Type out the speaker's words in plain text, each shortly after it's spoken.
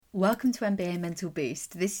Welcome to MBA Mental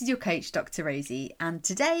Boost. This is your coach, Dr. Rosie, and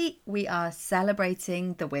today we are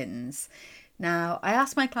celebrating the wins. Now, I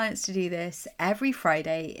ask my clients to do this every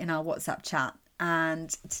Friday in our WhatsApp chat, and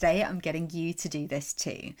today I'm getting you to do this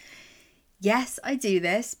too. Yes, I do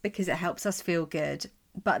this because it helps us feel good,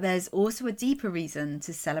 but there's also a deeper reason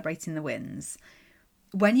to celebrating the wins.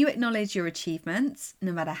 When you acknowledge your achievements,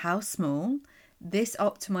 no matter how small, this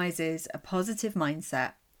optimizes a positive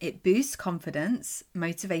mindset. It boosts confidence,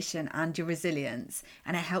 motivation, and your resilience,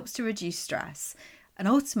 and it helps to reduce stress. And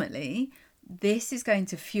ultimately, this is going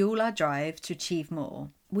to fuel our drive to achieve more.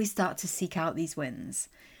 We start to seek out these wins.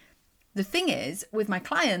 The thing is, with my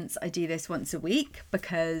clients, I do this once a week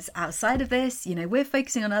because outside of this, we're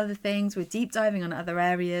focusing on other things, we're deep diving on other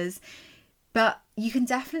areas, but you can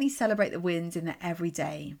definitely celebrate the wins in the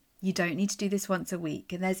everyday. You don't need to do this once a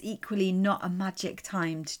week, and there's equally not a magic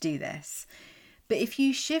time to do this. But if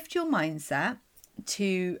you shift your mindset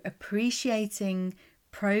to appreciating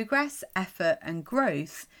progress, effort, and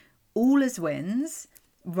growth all as wins,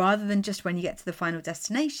 rather than just when you get to the final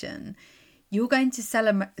destination, you're going to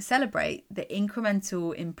celebrate the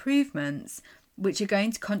incremental improvements which are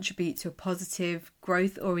going to contribute to a positive,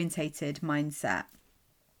 growth-orientated mindset.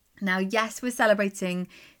 Now, yes, we're celebrating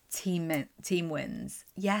team wins.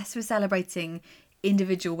 Yes, we're celebrating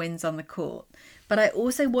individual wins on the court. But I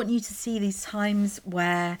also want you to see these times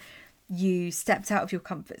where you stepped out of your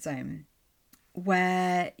comfort zone,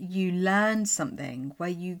 where you learned something, where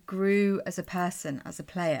you grew as a person, as a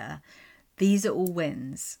player. These are all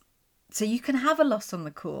wins. So you can have a loss on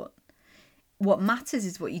the court. What matters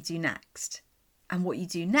is what you do next. And what you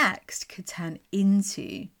do next could turn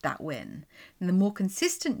into that win. And the more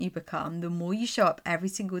consistent you become, the more you show up every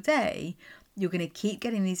single day, you're going to keep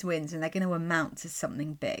getting these wins and they're going to amount to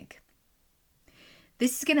something big.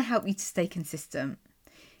 This is going to help you to stay consistent.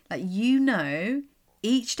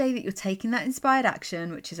 Each day that you're taking that inspired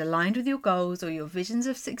action, which is aligned with your goals or your visions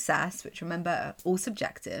of success, which remember are all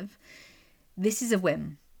subjective, this is a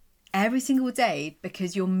win. Every single day,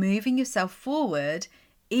 because you're moving yourself forward,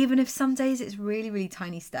 even if some days it's really, really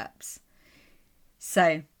tiny steps.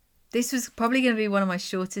 So this was probably going to be one of my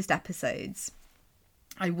shortest episodes.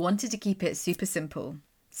 I wanted to keep it super simple.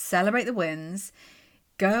 Celebrate the wins.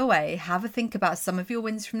 Go away, have a think about some of your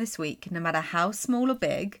wins from this week, no matter how small or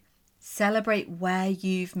big. Celebrate where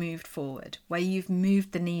you've moved forward, where you've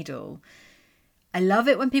moved the needle. I love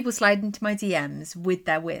it when people slide into my DMs with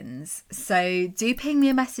their wins. So do ping me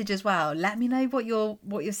a message as well. Let me know what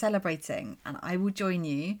you're celebrating, and I will join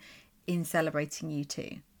you in celebrating you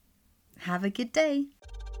too. Have a good day.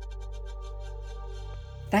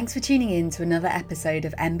 Thanks for tuning in to another episode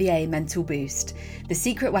of MBA Mental Boost, the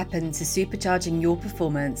secret weapon to supercharging your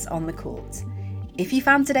performance on the court. If you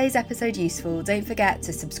found today's episode useful, don't forget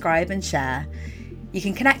to subscribe and share. You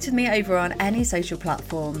can connect with me over on any social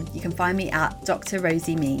platform. You can find me at Dr.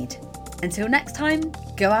 Rosie Mead. Until next time,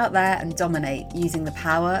 go out there and dominate using the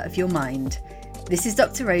power of your mind. This is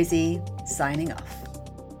Dr. Rosie, signing off.